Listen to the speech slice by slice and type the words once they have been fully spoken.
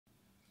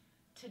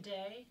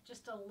Today,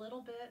 just a little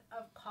bit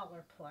of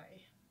collar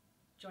play.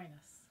 Join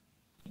us.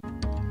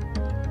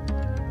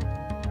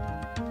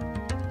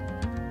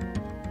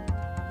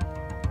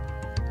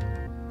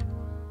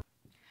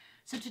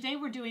 So today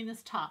we're doing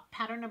this top,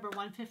 pattern number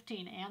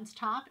 115, Anne's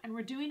top, and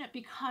we're doing it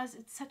because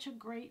it's such a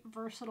great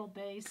versatile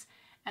base,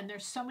 and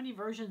there's so many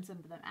versions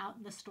of them out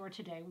in the store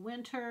today.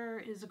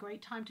 Winter is a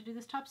great time to do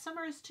this top.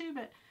 Summer is too,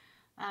 but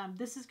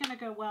this is going to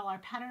go well. Our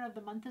pattern of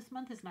the month this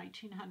month is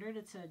 1900.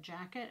 It's a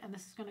jacket, and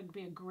this is going to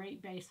be a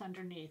great base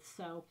underneath.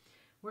 So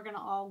we're going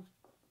to all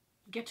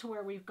get to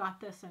where we've got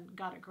this and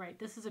got it great.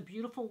 This is a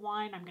beautiful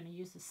wine. I'm going to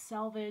use the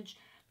selvage.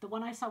 The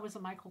one I saw was a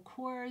Michael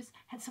Kors.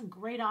 Had some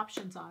great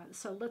options on it.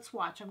 So let's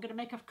watch. I'm going to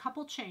make a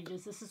couple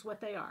changes. This is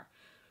what they are.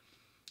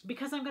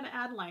 Because I'm going to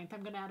add length,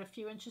 I'm going to add a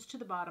few inches to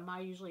the bottom. I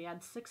usually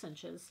add 6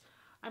 inches.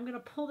 I'm going to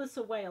pull this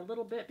away a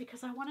little bit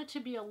because I want it to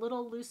be a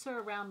little looser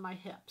around my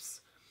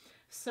hips.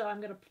 So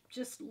I'm going to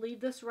just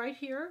leave this right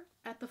here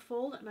at the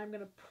fold, and I'm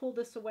going to pull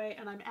this away,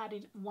 and I'm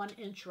adding 1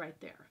 inch right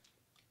there.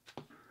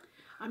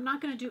 I'm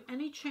not going to do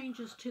any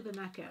changes to the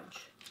neck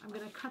edge. I'm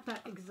going to cut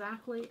that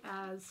exactly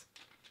as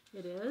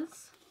it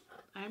is.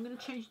 I'm going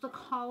to change the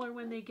collar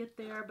when they get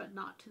there, but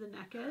not to the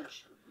neck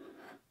edge.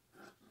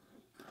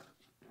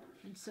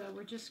 And so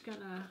we're just going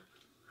to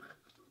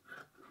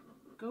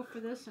go for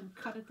this and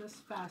cut it this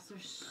fast.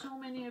 There's so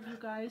many of you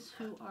guys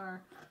who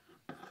are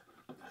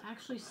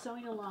actually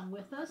sewing along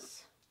with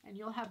us, and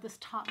you'll have this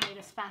top made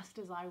as fast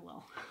as I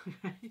will.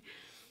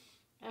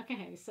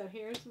 Okay, so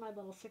here's my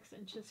little 6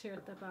 inches here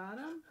at the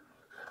bottom.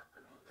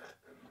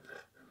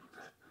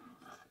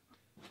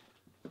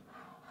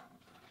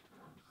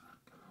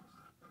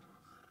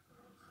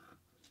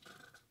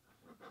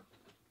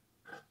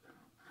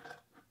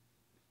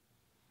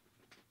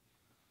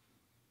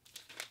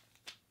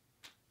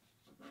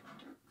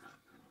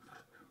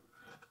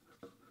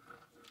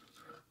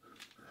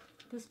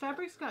 This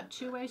fabric's got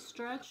two-way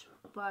stretch,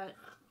 but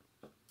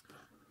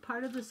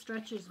part of the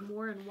stretch is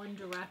more in one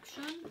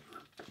direction.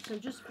 So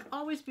just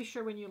always be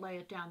sure when you lay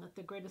it down that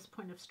the greatest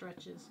point of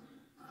stretch is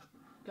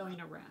going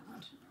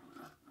around.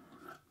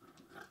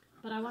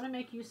 But I want to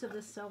make use of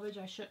this selvage.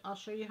 I'll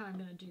show you how I'm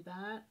going to do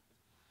that.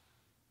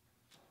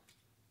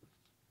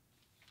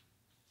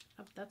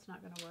 Oh, that's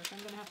not going to work. I'm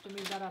going to have to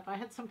move that up. I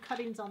had some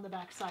cuttings on the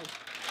back side.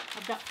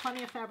 I've got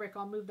plenty of fabric.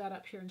 I'll move that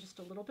up here in just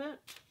a little bit.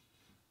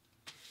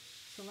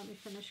 So let me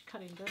finish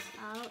cutting this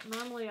out.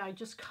 Normally I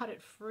just cut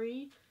it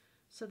free,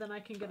 so then I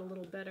can get a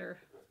little better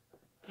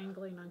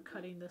angling on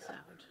cutting this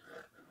out.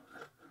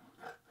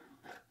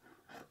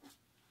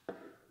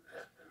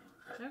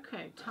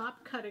 Okay,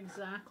 top cut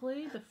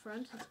exactly. The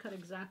front is cut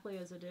exactly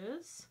as it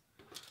is.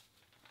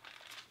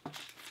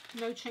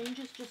 No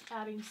changes, just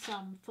adding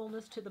some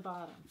fullness to the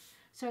bottom.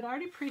 So I'd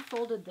already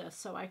pre-folded this,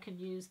 so I can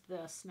use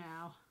this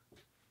now.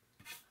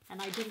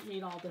 And I didn't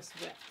need all this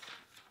width.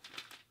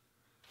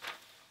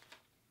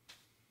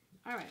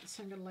 All right,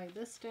 so I'm going to lay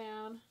this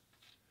down.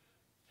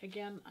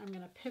 Again, I'm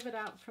going to pivot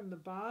out from the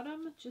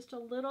bottom just a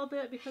little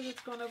bit because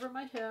it's going over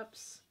my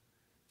hips.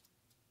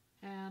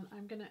 And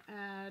I'm going to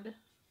add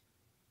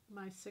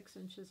my 6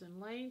 inches in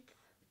length.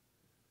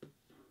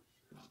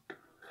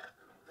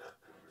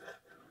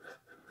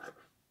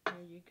 There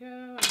you go.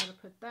 I'm going to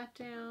put that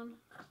down.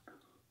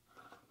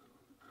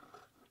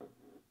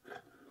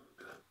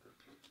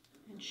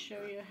 And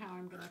show you how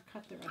I'm going to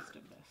cut the rest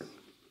of this.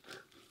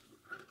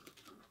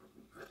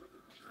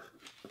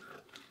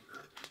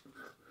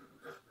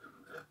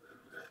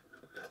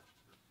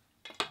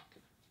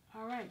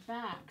 All right,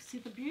 back. See,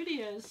 the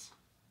beauty is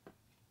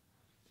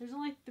there's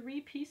only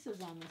 3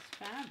 pieces on this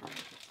fabric.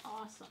 It's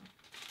awesome.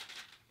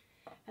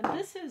 And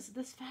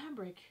this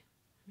fabric,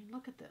 I mean,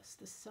 look at this.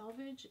 This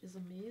selvage is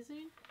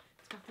amazing.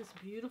 It's got this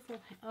beautiful,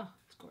 oh,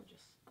 it's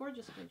gorgeous.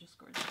 Gorgeous, gorgeous,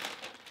 gorgeous.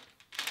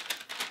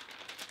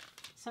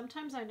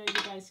 Sometimes I know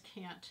you guys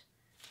can't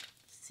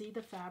see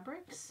the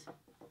fabrics,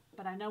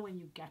 but I know when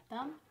you get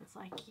them, it's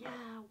like, yeah,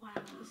 wow,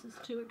 this is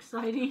too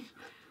exciting.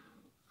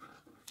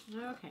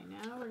 Okay,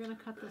 now we're going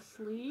to cut the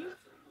sleeve.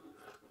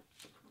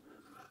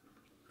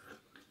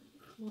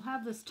 We'll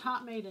have this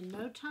top made in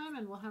no time,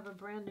 and we'll have a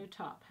brand new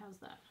top. How's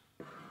that?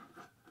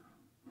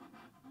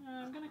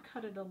 I'm going to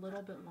cut it a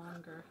little bit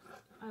longer.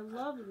 I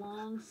love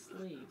long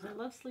sleeves. I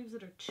love sleeves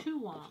that are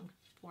too long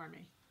for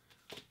me.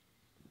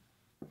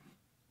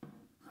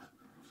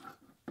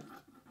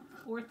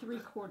 Or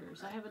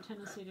 3/4. I have a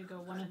tendency to go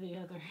one or the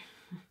other.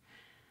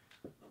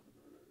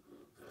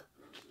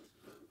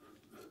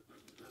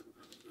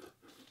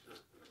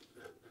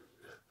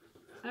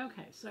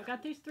 Okay, so I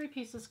got these 3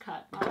 pieces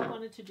cut. All I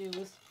wanted to do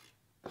was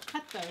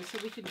cut those so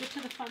we could get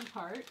to the fun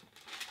part,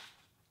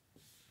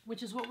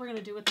 which is what we're going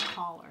to do with the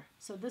collar.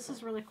 So this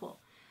is really cool.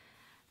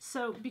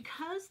 So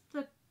because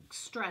the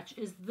stretch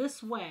is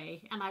this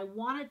way, and I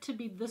want it to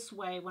be this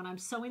way when I'm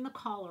sewing the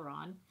collar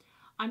on,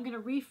 I'm going to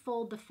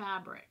refold the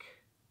fabric.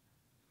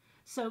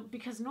 So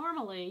because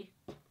normally,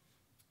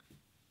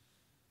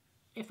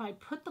 if I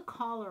put the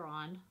collar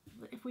on,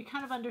 if we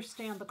kind of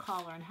understand the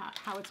collar and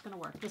how it's going to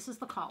work, this is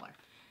the collar.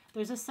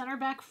 There's a center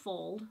back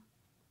fold,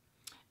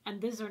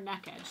 and these are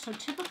neck edge. So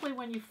typically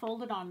when you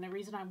fold it on, the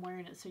reason I'm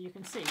wearing it so you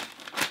can see,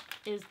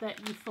 is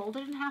that you fold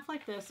it in half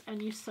like this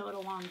and you sew it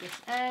along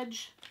this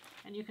edge,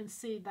 and you can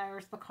see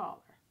there's the collar.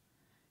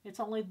 It's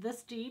only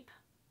this deep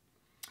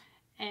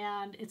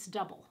and it's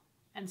double.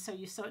 And so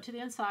you sew it to the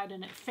inside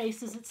and it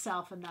faces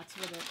itself, and that's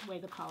the way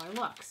the collar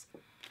looks.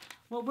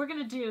 What we're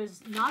going to do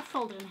is not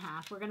fold it in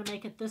half. We're going to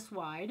make it this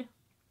wide.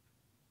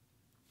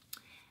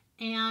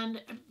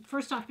 And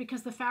first off,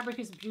 because the fabric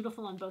is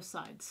beautiful on both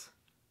sides,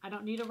 I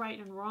don't need a right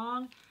and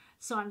wrong,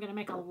 so I'm going to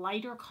make a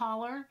lighter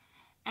collar.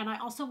 And I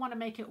also want to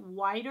make it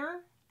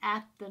wider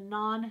at the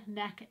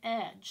non-neck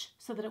edge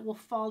so that it will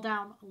fall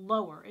down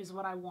lower is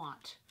what I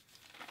want.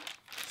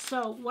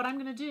 So what I'm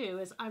going to do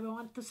is I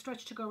want the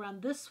stretch to go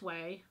around this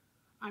way.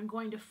 I'm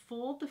going to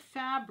fold the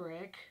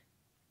fabric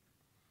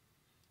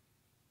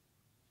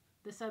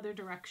this other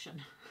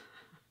direction.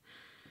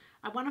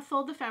 I want to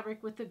fold the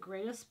fabric with the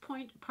greatest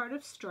part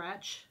of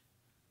stretch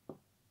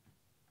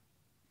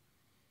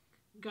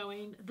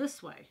going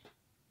this way.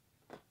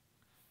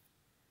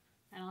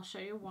 And I'll show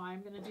you why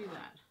I'm going to do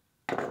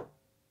that.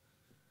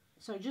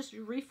 So just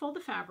refold the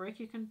fabric.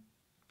 You can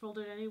fold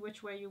it any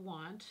which way you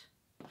want.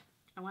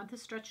 I want the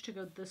stretch to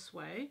go this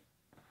way,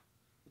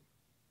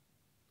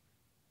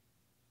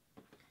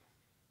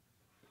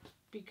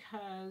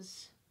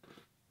 because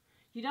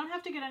you don't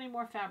have to get any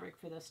more fabric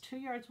for this. 2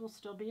 yards will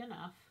still be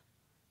enough.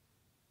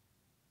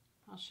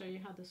 I'll show you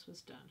how this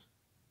was done.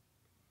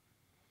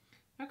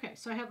 Okay,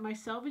 so I have my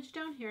selvage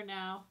down here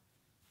now.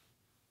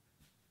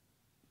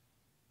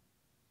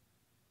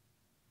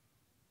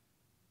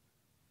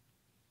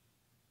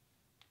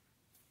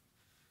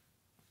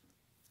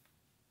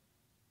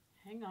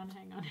 Hang on.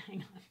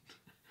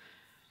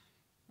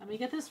 Let me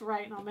get this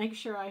right and I'll make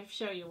sure I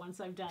show you once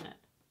I've done it.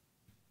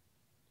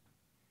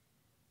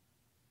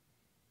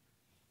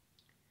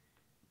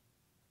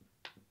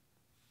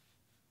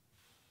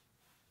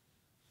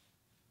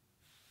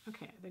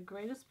 Okay, the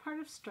greatest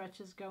part of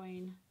stretch is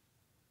going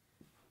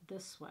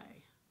this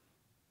way.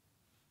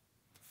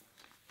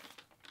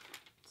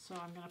 So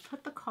I'm going to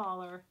put the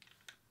collar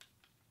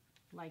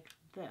like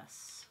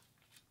this.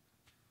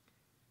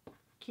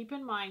 Keep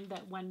in mind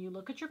that when you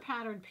look at your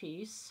pattern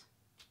piece,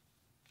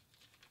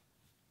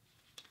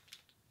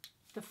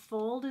 the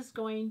fold is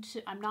going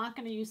to, I'm not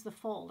going to use the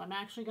fold. I'm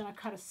actually going to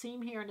cut a seam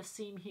here and a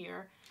seam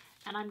here,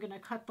 and I'm going to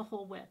cut the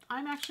whole width.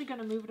 I'm actually going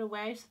to move it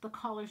away so the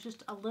collar is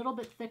just a little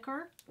bit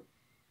thicker.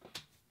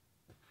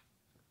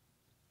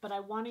 But I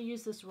want to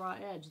use this raw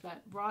edge.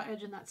 That raw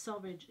edge and that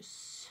selvage is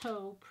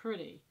so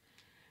pretty.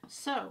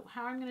 So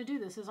how I'm going to do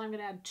this is I'm going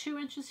to add 2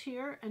 inches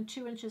here and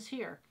 2 inches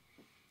here.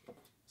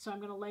 So I'm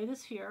going to lay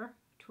this here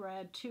to where I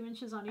add 2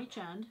 inches on each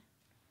end.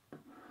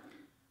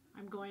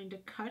 I'm going to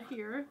cut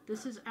here.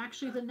 This is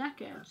actually the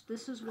neck edge.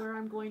 This is where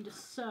I'm going to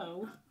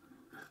sew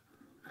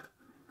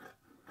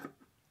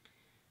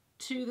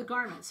to the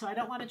garment. So I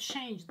don't want to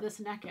change this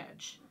neck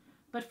edge.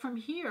 But from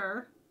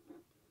here,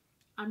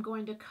 I'm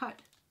going to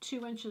cut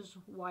 2 inches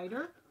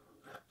wider.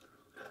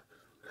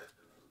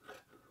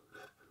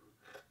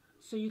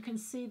 So you can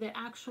see the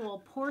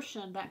actual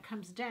portion that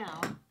comes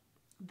down,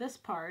 this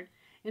part,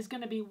 is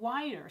going to be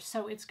wider.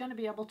 So it's going to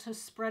be able to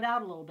spread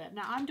out a little bit.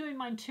 Now I'm doing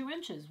mine 2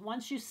 inches.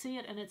 Once you see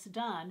it and it's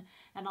done,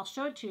 and I'll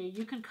show it to you,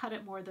 you can cut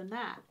it more than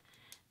that.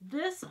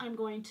 This I'm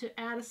going to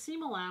add a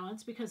seam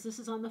allowance because this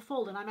is on the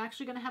fold, and I'm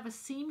actually going to have a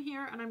seam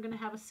here and I'm going to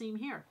have a seam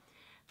here.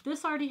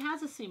 This already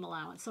has a seam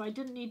allowance, so I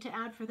didn't need to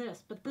add for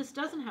this, but this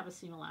doesn't have a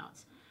seam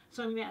allowance.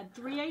 So I'm going to add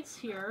 3/8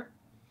 here,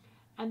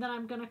 and then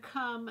I'm going to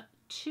come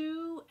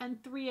 2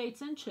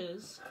 3/8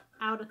 inches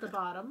out at the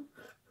bottom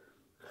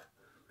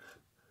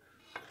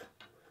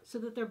so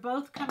that they're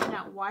both coming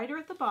out wider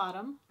at the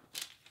bottom.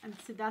 And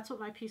see, that's what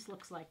my piece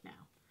looks like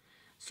now.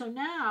 So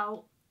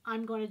now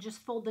I'm going to just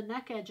fold the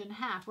neck edge in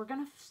half. We're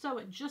going to sew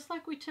it just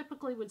like we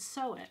typically would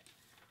sew it,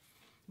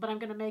 but I'm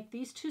going to make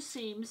these 2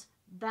 seams.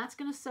 That's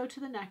going to sew to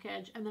the neck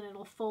edge, and then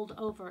it'll fold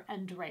over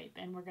and drape,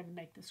 and we're going to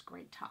make this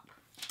great top.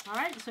 All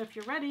right, so if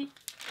you're ready,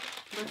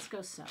 let's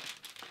go sew.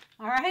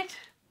 All right?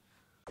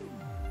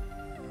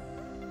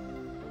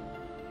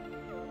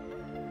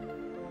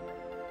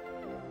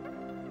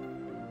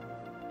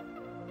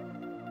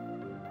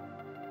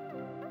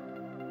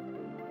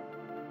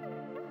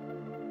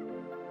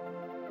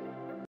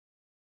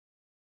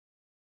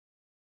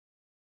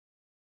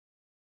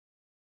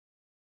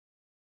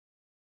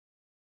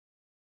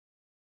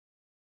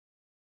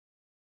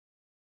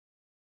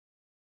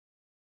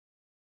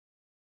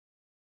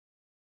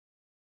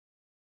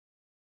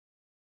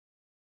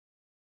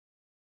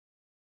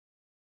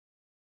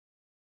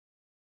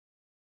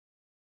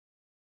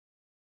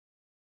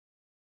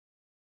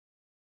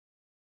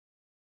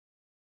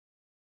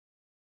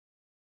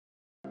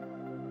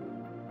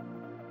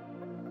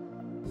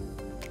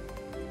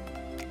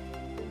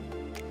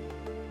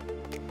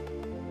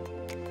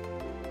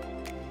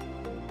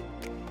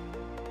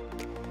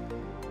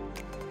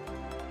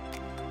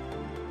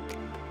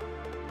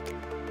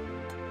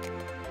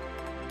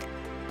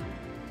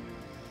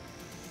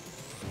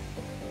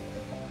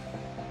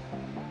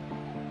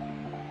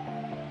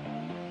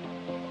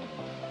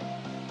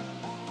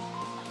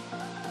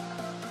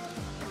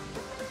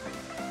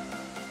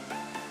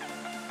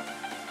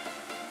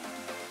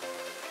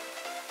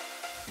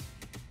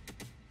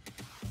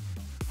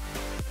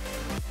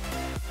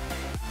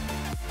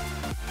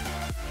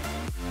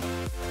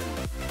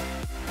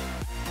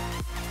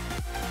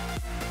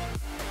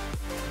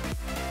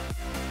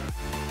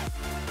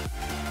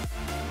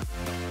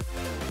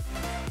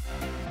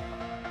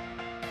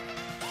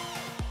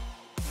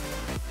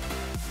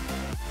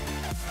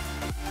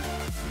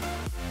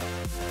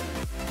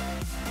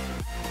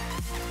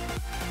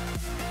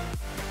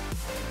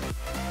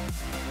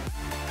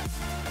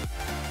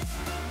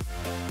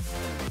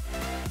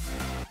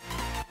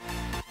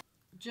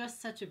 just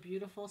such a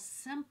beautiful,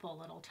 simple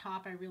little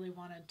top. I really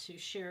wanted to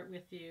share it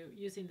with you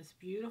using this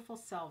beautiful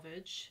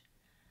selvage.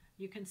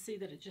 You can see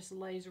that it just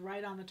lays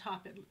right on the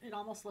top. It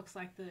almost looks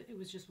like it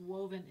was just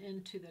woven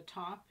into the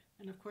top,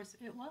 and of course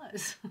it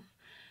was.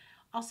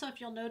 Also,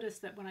 if you'll notice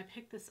that when I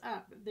pick this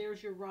up,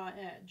 there's your raw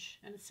edge,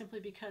 and it's simply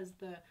because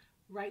the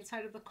right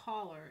side of the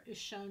collar is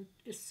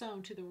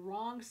sewn to the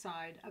wrong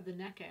side of the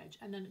neck edge,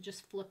 and then it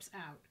just flips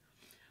out.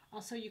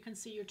 Also, you can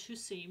see your two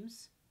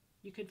seams.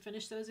 You could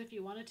finish those if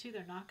you wanted to.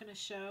 They're not going to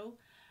show.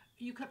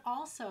 You could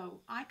also,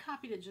 I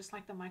copied it just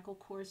like the Michael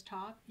Kors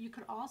top. You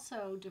could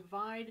also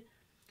divide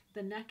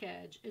the neck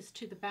edge is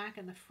to the back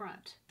and the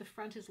front. The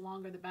front is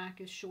longer, the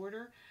back is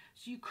shorter.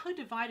 So you could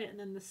divide it and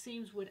then the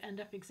seams would end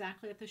up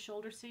exactly at the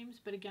shoulder seams.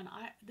 But again,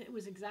 it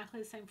was exactly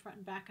the same front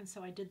and back, and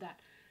so I did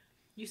that.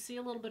 You see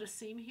a little bit of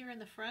seam here in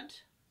the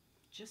front?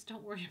 Just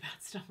don't worry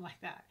about stuff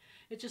like that.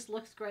 It just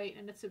looks great,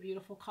 and it's a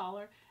beautiful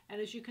collar. And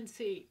as you can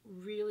see,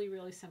 really,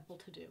 really simple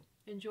to do.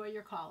 Enjoy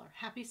your collar.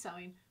 Happy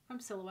sewing from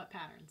Silhouette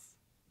Patterns.